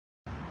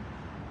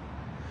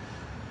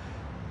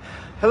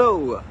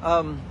Hello.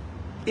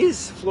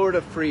 Is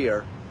Florida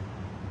freer?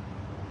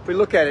 If we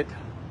look at it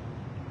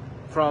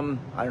from,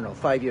 I don't know,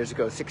 5 years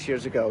ago, 6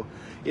 years ago,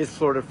 is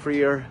Florida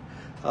freer?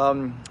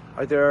 Are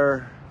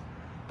there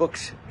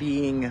books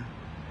being,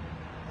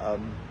 how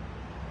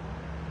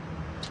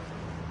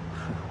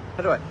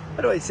do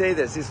I say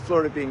this? Is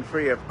Florida being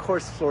freer? Of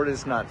course, Florida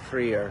is not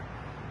freer.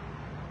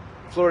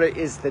 Florida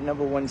is the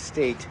 #1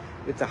 state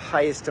with the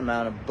highest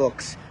amount of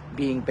books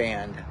being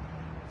banned.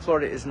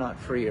 Florida is not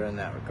freer in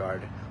that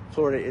regard.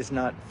 Florida is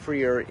not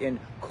freer in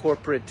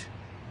corporate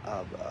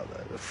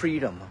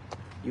freedom.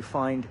 You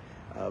find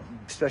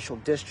special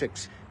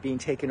districts being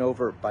taken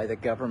over by the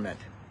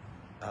government.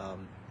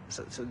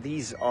 So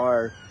these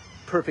are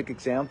perfect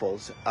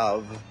examples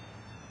of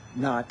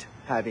not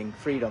having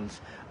freedoms.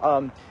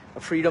 A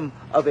freedom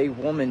of a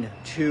woman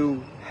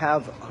to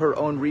have her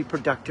own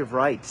reproductive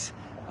rights.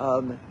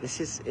 This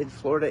is in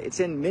Florida. It's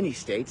in many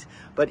states,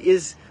 but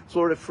is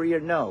Florida freer?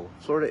 No,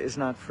 Florida is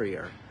not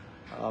freer.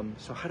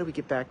 So how do we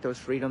get back those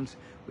freedoms?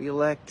 We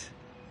elect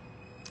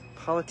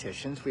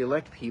politicians. We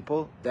elect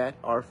people that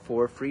are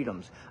for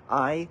freedoms.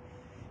 I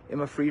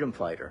am a freedom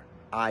fighter.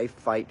 I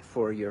fight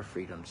for your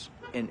freedoms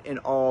in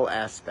all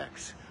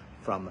aspects,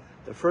 from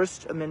the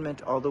First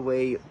Amendment all the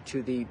way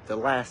to the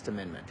last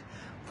amendment,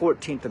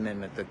 14th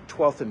Amendment, the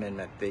 12th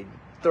Amendment, the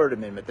Third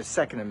Amendment, the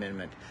Second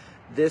Amendment.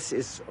 This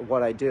is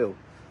what I do.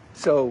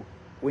 So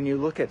when you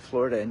look at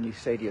Florida and you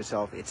say to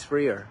yourself, it's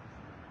freer,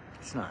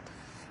 it's not.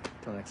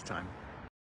 Until next time.